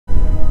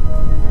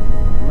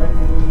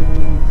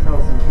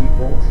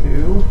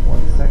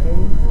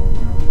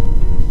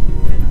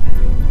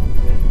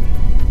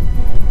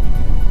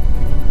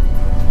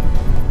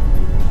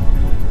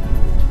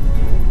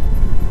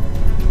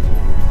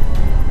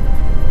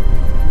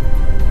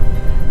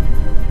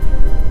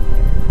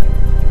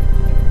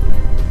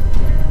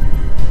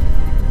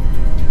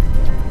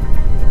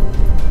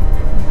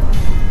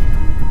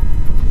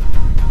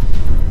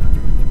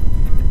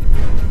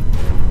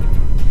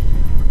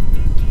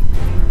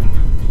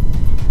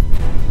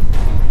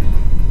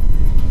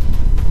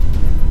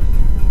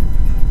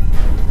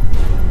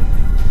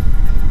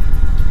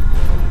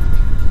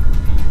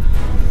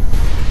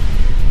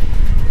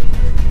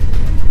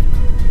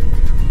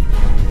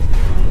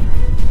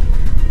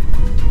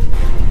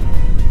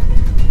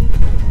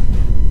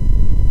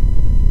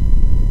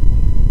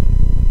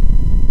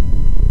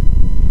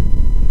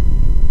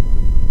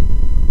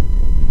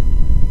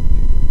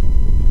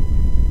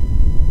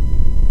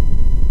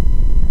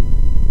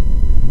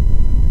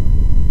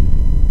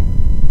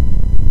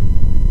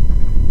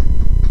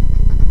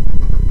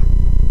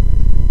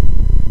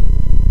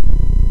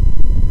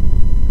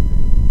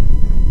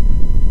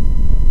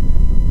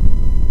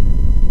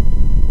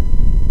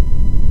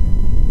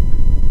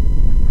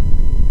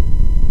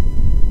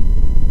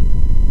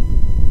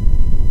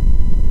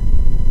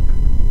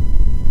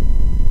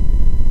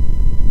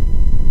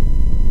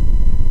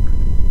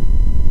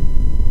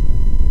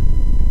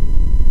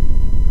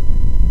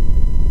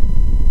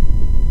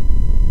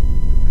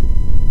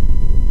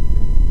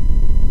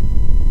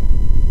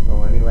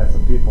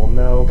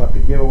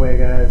giveaway,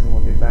 guys, and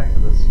we'll get back to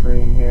the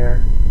screen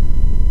here.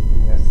 Give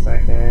me a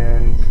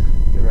second.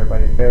 Give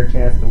everybody a fair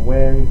chance to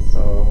win, so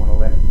I want to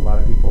let a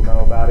lot of people know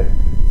about it.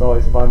 It's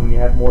always fun when you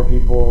have more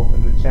people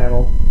in the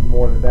channel. The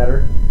more the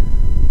better.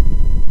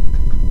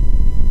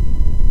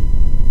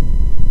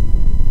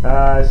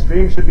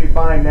 Stream should be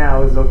fine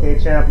now. Is it okay,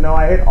 champ? No,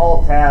 I hit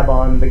Alt-Tab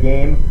on the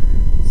game,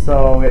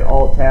 so it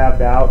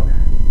Alt-Tabbed out.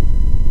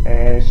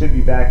 And it should be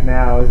back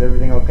now. Is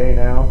everything okay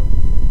now?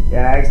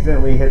 Yeah, I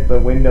accidentally hit the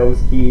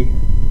Windows key,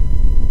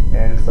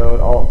 and so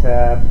it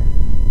Alt-Tabbed.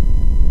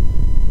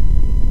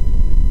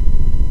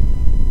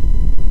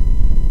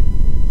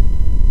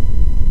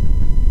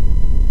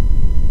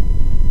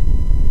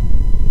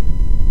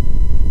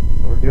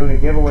 So we're doing a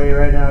giveaway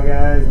right now,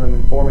 guys, and I'm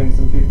informing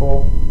some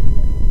people.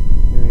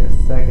 Give me a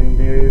second,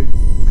 dudes.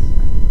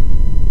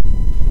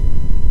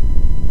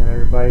 And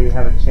everybody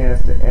have a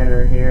chance to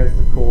enter here. It's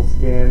a cool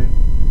skin.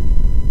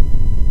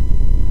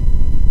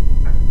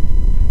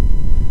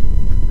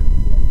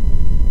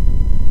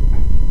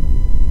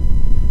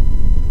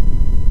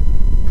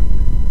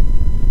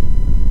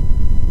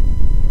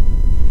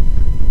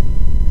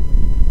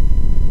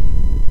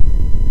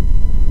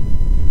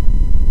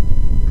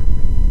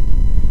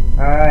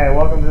 Alright,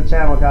 welcome to the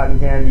channel, Cotton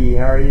Candy.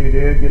 How are you,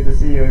 dude? Good to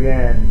see you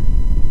again.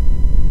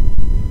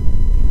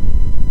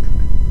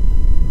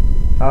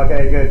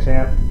 Okay, good,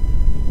 champ.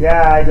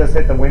 Yeah, I just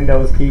hit the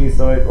Windows key,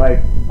 so it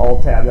like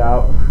Alt-tabbed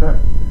out.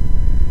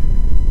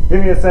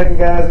 Give me a second,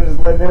 guys. I'm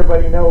just letting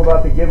everybody know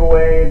about the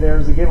giveaway.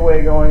 There's a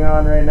giveaway going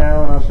on right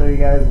now, and I'll show you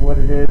guys what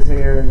it is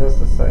here in just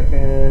a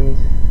second.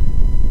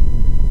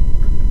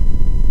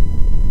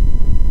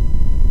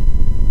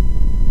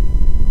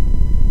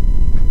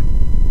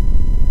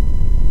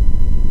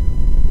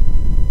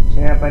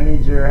 Champ, I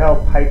need your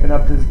help hyping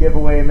up this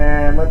giveaway,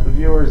 man. Let the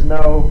viewers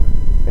know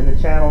in the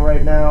channel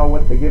right now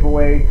what the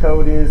giveaway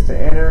code is to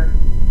enter.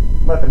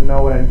 Let them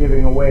know what I'm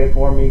giving away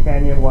for me,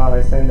 can you, while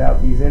I send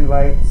out these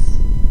invites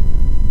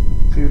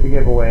to the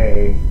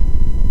giveaway.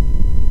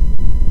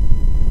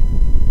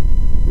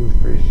 Do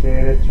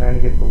appreciate it. Trying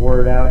to get the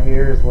word out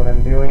here is what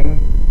I'm doing.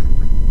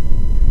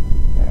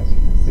 As you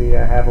can see,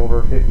 I have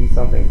over 50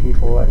 something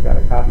people I've got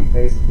a copy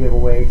paste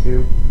giveaway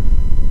to.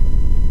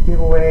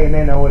 Giveaway, and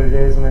they know what it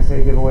is when I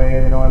say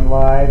giveaway. They know I'm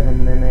live,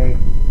 and then they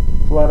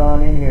flood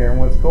on in here. And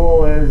what's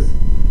cool is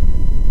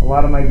a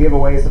lot of my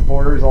giveaway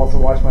supporters also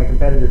watch my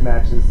competitive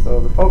matches, so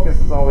the focus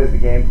is always the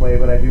gameplay,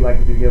 but I do like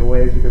to do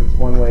giveaways because it's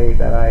one way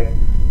that I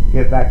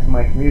give back to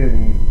my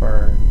community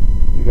for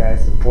you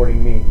guys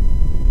supporting me.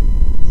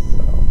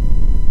 So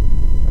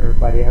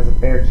everybody has a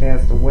fair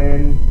chance to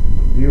win.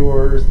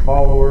 Viewers,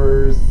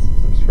 followers,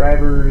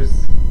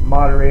 subscribers,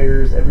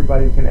 moderators,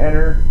 everybody can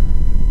enter,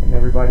 and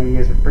everybody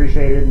is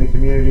appreciated in the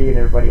community, and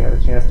everybody has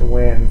a chance to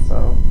win.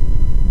 So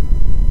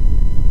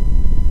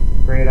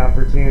great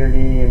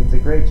opportunity, and it's a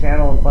great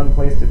channel and fun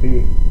place to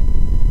be.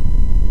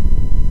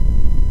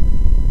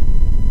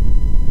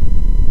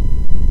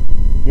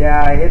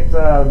 Yeah, I hit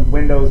the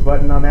Windows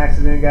button on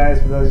accident,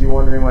 guys, for those of you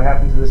wondering what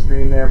happened to the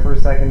stream there for a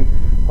second.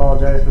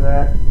 Apologize for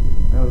that.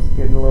 I was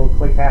getting a little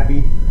click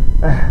happy.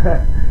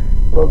 A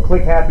little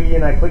click happy,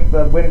 and I clicked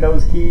the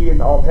Windows key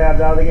and Alt-tabbed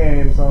out of the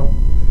game, so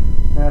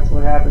that's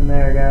what happened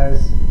there,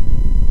 guys.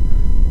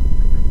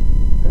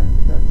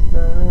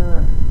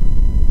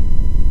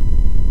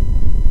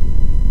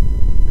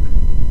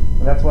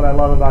 That's what I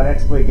love about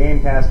Exploit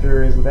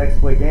Gamecaster, is with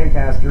Exploit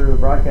Gamecaster, the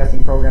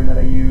broadcasting program that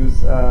I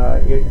use,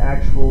 it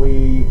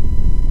actually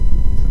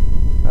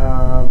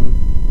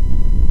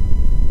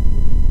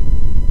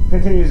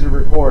continues to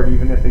record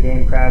even if the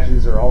game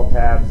crashes or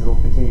Alt-tabs. It'll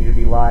continue to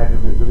be live.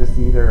 It'll just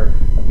either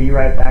a be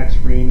right back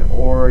screen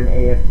or an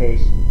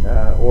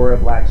AFK or a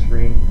black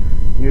screen.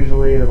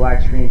 Usually the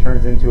black screen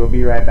turns into a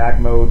be right back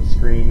mode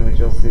screen, which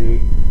you'll see.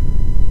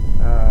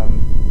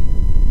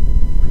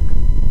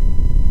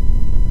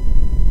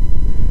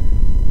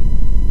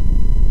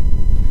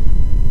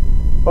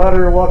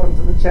 Butter, welcome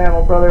to the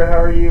channel, brother. How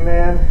are you,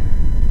 man?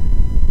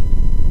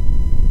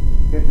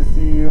 Good to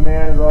see you,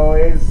 man, as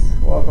always.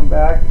 Welcome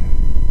back.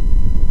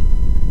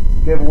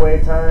 It's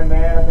giveaway time,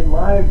 man. I've been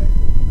live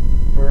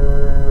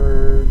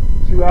for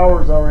 2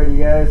 hours already,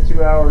 guys.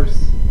 2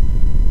 hours.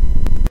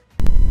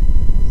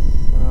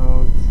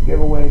 So it's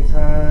giveaway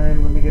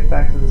time. Let me get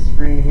back to the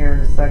screen here in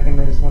a second.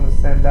 I just want to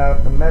send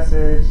out the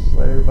message,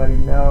 let everybody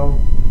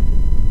know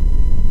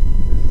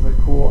this is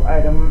a cool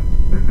item.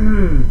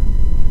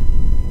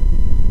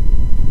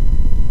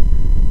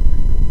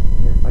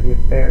 Everybody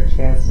a fair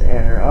chance to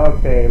enter.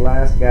 Okay,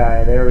 last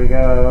guy. There we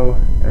go.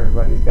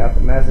 Everybody's got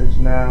the message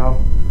now.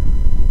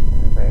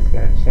 Everybody's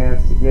got a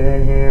chance to get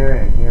in here,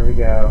 and here we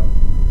go.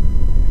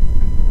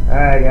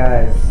 Alright,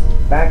 guys.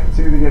 Back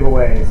to the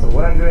giveaway. So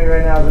what I'm doing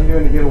right now is I'm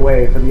doing a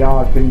giveaway for the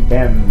Og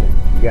Condemned.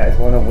 You guys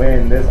want to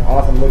win this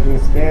awesome looking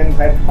skin?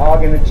 Type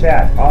Og in the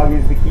chat. Og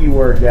is the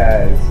keyword,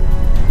 guys.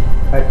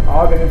 Type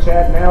Og in the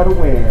chat now to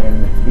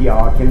win the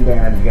Og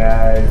Condemned,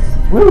 guys.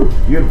 Woo!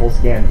 Beautiful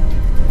skin.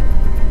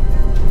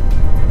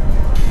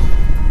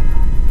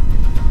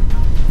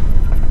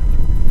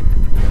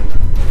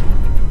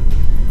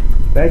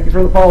 Thank Thank you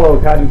for the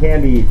follow, Cotton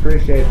Candy.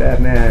 Appreciate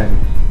that, man.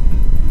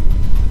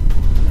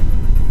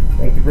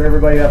 Thank you for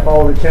everybody that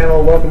followed the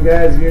channel. Welcome,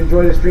 guys. If you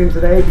enjoy the stream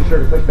today, be sure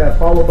to click that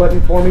follow button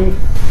for me.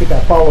 Get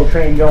that follow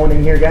train going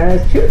in here, guys.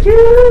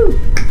 Choo-choo!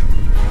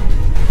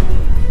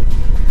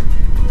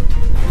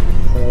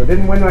 So,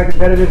 didn't win my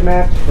competitive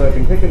match, but I've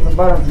been kicking some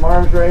butt on some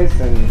arms race,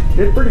 and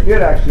did pretty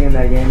good, actually, in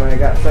that game. I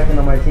got second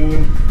on my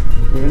team,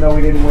 even though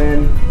we didn't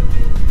win.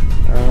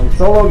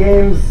 Solo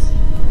games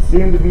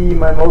seem to be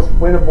my most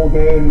winnable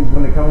games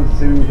when it comes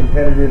to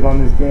competitive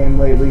on this game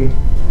lately.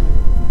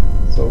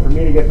 So for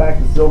me to get back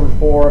to Silver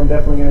 4, I'm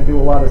definitely going to do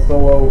a lot of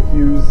solo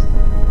queues.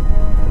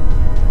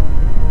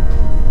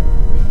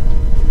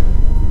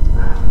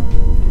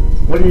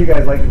 What do you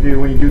guys like to do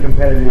when you do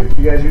competitive?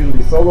 Do you guys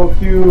usually solo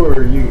queue, or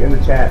are you in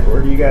the chat,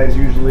 or do you guys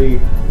usually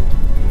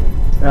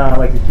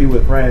like to queue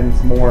with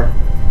friends more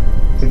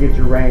to get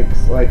your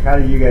ranks? Like, how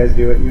do you guys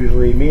do it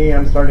usually? Me,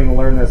 I'm starting to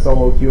learn that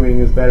solo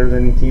queuing is better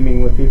than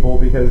teaming with people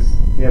because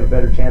you have a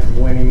better chance of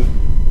winning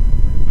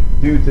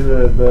due to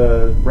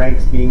the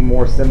ranks being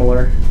more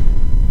similar.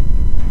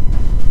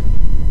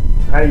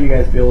 How do you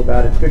guys feel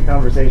about it? It's a good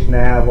conversation to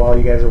have while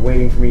you guys are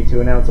waiting for me to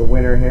announce a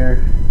winner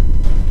here.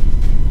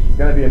 It's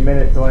going to be a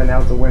minute till I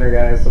announce a winner,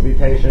 guys, so be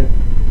patient.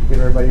 Give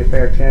everybody a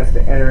fair chance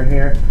to enter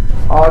here.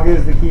 AUG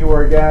is the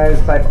keyword, guys.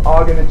 Type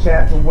AUG in the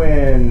chat to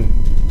win.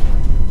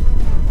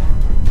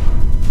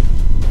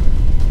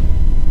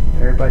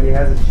 Everybody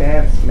has a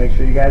chance. Make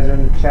sure you guys are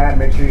in the chat.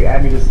 Make sure you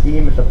add me to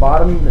Steam at the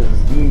bottom. There's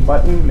a Steam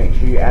button. Make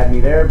sure you add me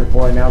there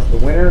before I announce the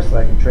winner so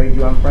I can trade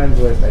you on friends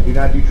list. I do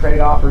not do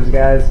trade offers,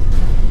 guys.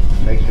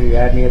 Make sure you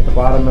add me at the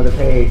bottom of the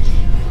page.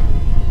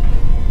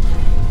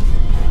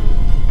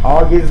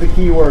 AUG is the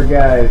keyword,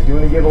 guys.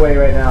 Doing a giveaway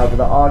right now for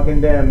the AUG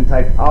Condemned.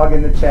 Type AUG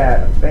in the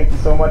chat. Thank you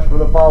so much for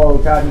the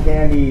follow, Cotton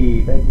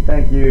Candy. Thank you,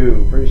 thank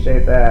you.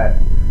 Appreciate that.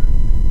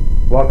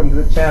 Welcome to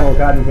the channel,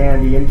 Cotton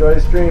Candy. Enjoy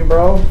the stream,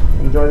 bro.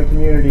 Enjoy the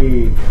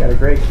community. Got a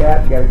great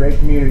chat. Got a great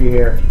community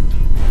here.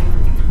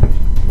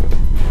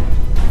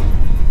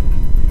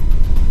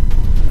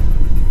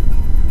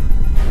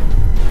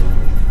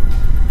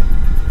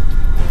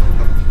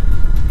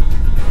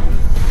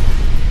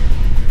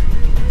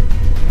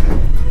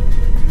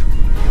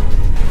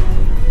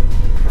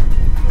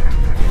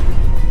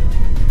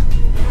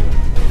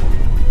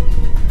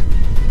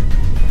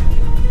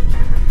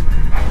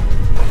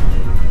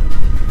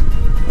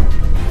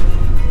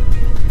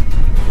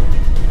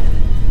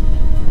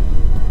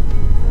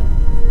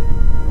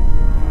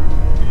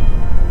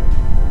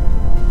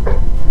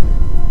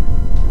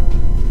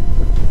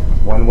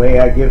 One way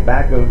I give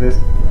back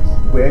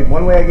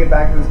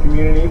to this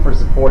community for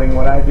supporting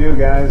what I do,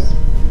 guys.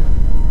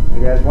 So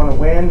you guys want to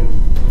win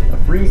a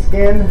free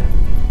skin?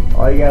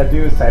 All you gotta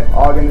do is type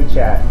AUG in the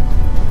chat.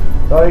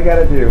 That's all you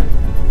gotta do.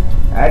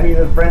 Add me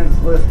to the friends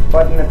list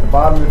button at the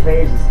bottom of the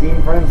page, the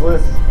Steam friends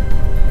list,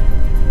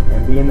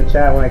 and be in the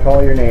chat when I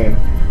call your name.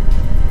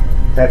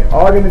 Type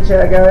AUG in the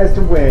chat, guys,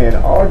 to win.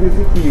 AUG is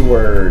the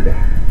keyword.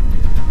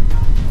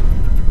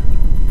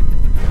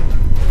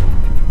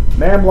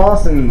 Ma'am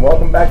Lawson,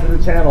 welcome back to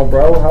the channel,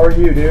 bro. How are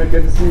you, dude?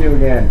 Good to see you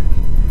again.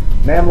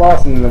 Ma'am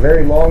Lawson, a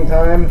very long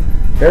time,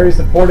 very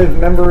supportive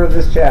member of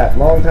this chat.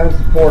 Long time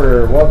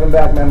supporter. Welcome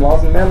back, Ma'am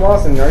Lawson. Ma'am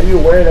Lawson, are you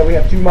aware that we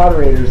have two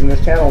moderators in this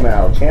channel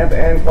now? Champ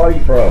and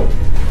Claudifro.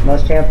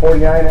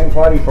 Champ49 and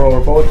Claudifro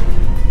are both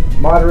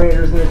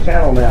moderators in this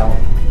channel now.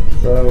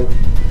 So,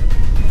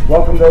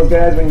 welcome those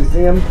guys when you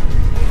see them.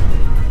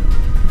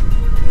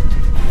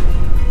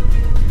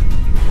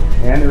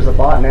 And there's a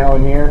bot now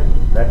in here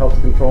that helps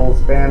control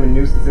spam and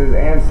nuisances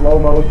and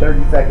slow-mo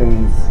 30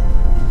 seconds.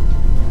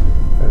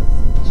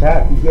 This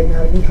chat be getting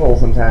out of control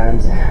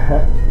sometimes.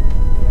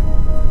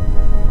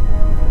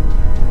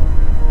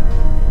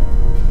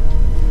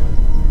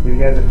 Give you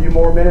guys a few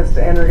more minutes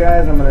to enter,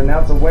 guys. I'm going to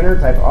announce a winner.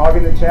 Type AUG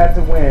in the chat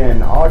to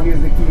win. AUG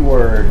is the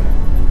keyword.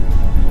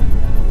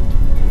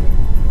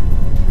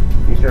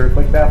 Be sure to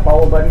click that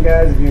follow button,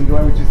 guys, if you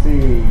enjoy what you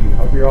see.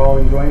 Hope you're all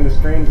enjoying the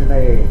stream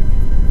today.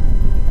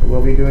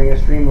 We'll be doing a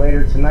stream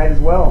later tonight as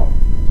well,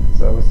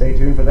 so stay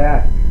tuned for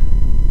that.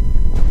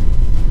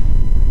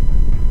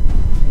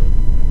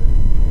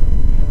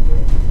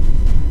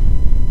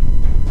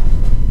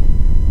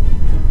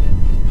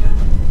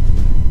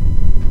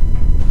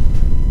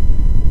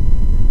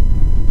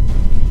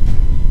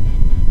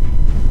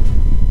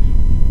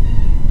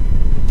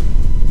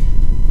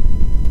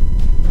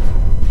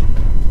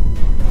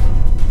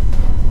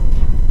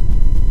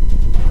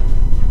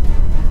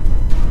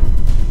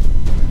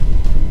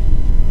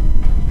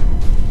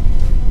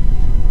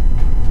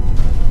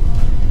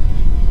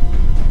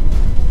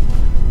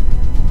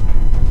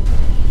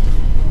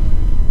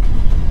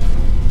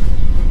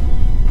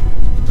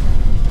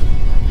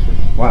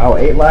 Wow,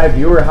 8 live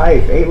viewer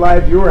hype. 8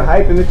 live viewer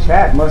hype in the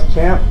chat,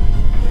 Champ.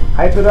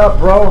 Hype it up,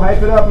 bro.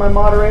 Hype it up, my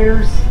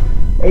moderators.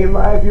 8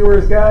 live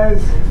viewers,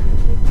 guys.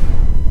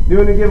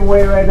 Doing a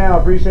giveaway right now.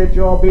 Appreciate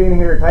you all being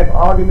here. Type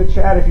AUG in the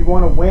chat if you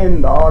want to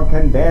win the AUG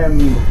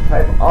Condemned.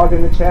 Type AUG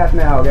in the chat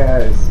now,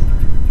 guys.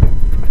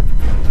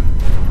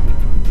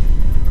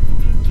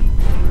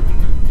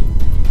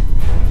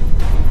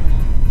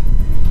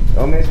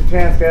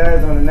 chance,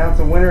 guys. I'm going to announce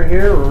a winner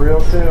here real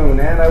soon.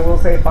 And I will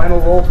say final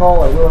roll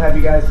call. I will have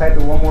you guys type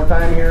it one more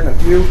time here in a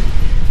few.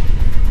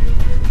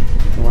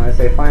 So when I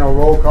say final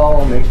roll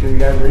call, make sure you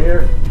guys are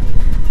here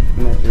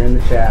and that you're in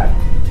the chat.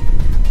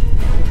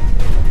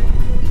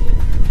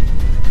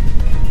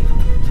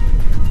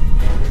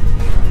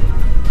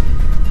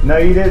 No,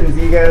 you didn't,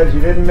 Z-Guys.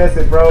 You didn't miss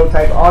it, bro.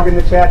 Type AUG in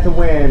the chat to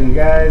win.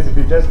 Guys, if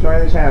you're just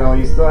joining the channel,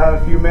 you still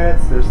have a few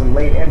minutes. There's some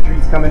late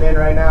entries coming in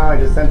right now. I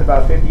just sent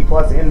about 50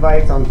 plus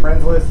invites on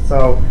friends list,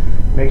 so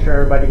make sure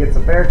everybody gets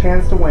a fair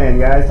chance to win,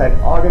 guys. Type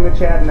AUG in the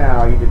chat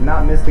now. You did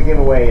not miss the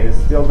giveaway. It is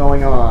still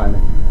going on.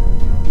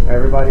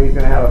 Everybody's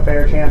going to have a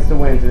fair chance to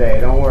win today.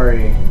 Don't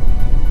worry.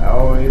 I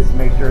always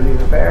make sure these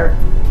are fair.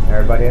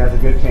 Everybody has a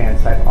good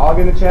chance. Type AUG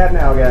in the chat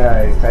now,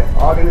 guys. Type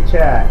AUG in the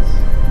chat.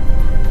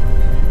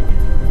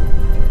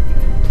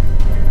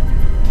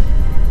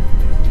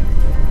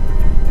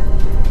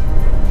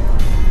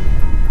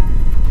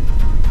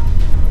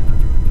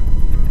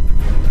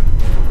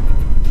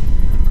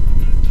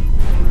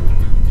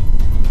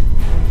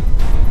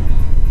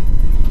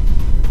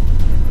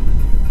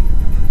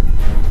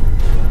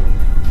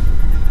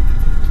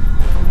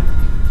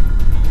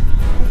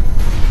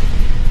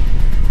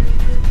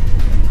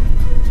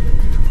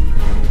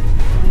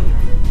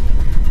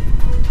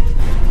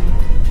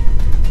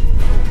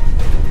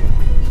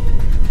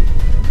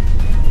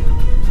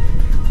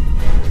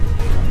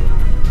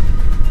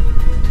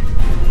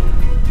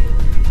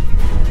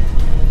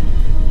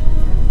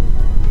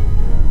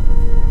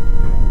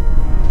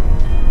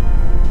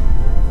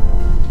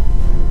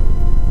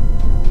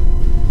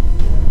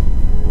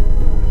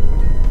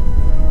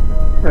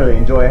 Really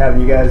enjoy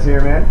having you guys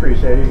here, man.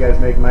 Appreciate it. You guys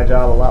make my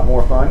job a lot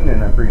more fun,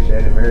 and I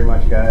appreciate it very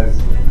much, guys.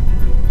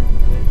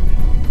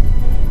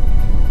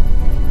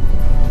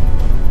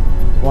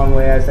 One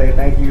way I say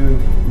thank you,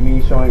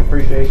 me showing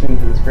appreciation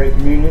to this great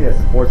community that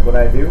supports what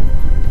I do.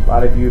 A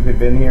lot of you have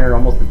been here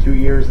almost the 2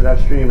 years that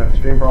I've streamed. I've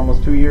streamed for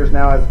almost 2 years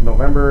now. As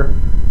November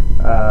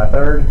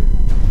 3rd,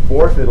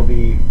 4th, it'll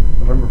be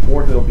November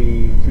 4th, it'll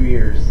be 2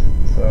 years.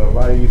 So a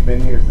lot of you have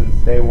been here since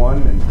day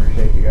one, and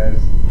appreciate you guys.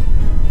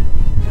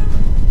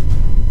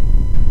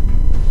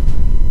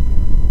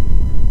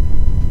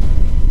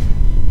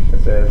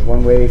 It says,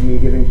 one way of me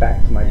giving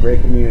back to my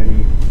great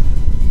community.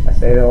 I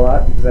say that a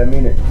lot because I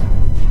mean it.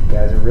 You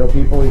guys are real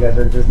people. You guys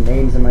aren't just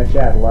names in my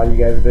chat. A lot of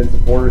you guys have been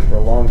supporters for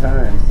a long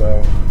time,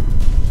 so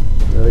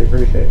really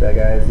appreciate that,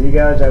 guys. You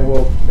guys, I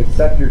will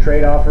accept your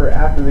trade offer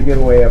after the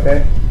giveaway,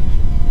 okay?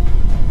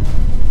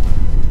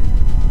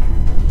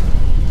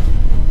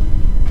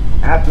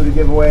 After the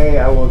giveaway,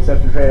 I will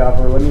accept your trade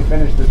offer. Let me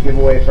finish this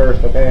giveaway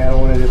first, okay? I don't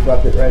want to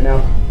disrupt it right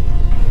now.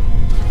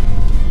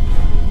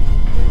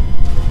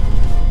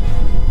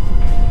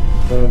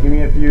 So give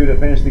me a few to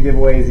finish the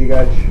giveaways, you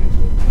guys.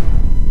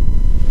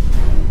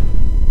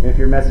 If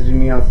you're messaging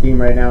me on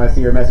Steam right now, I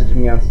see you're messaging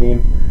me on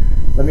Steam.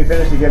 Let me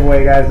finish the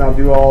giveaway, guys, and I'll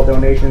do all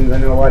donations. I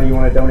know a lot of you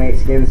want to donate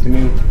skins to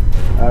me.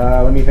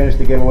 Let me finish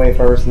the giveaway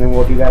first, and then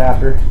we'll do that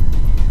after.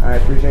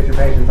 Alright, appreciate your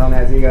patience on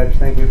that, Z-Guys.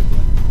 Thank you.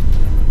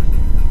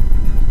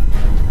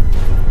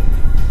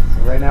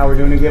 So right now we're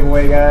doing a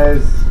giveaway,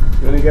 guys.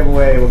 Doing a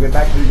giveaway. We'll get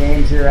back to the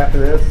games here after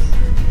this.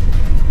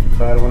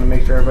 But I want to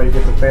make sure everybody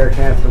gets a fair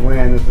chance to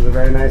win. This is a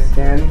very nice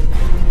skin.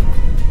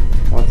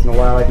 Once in a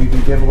while I do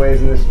giveaways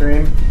in this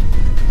stream.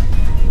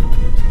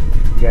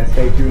 You guys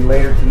stay tuned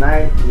later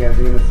tonight. You guys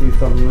are going to see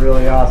something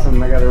really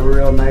awesome. I got a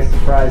real nice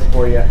surprise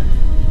for you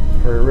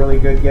for a really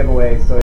good giveaway. So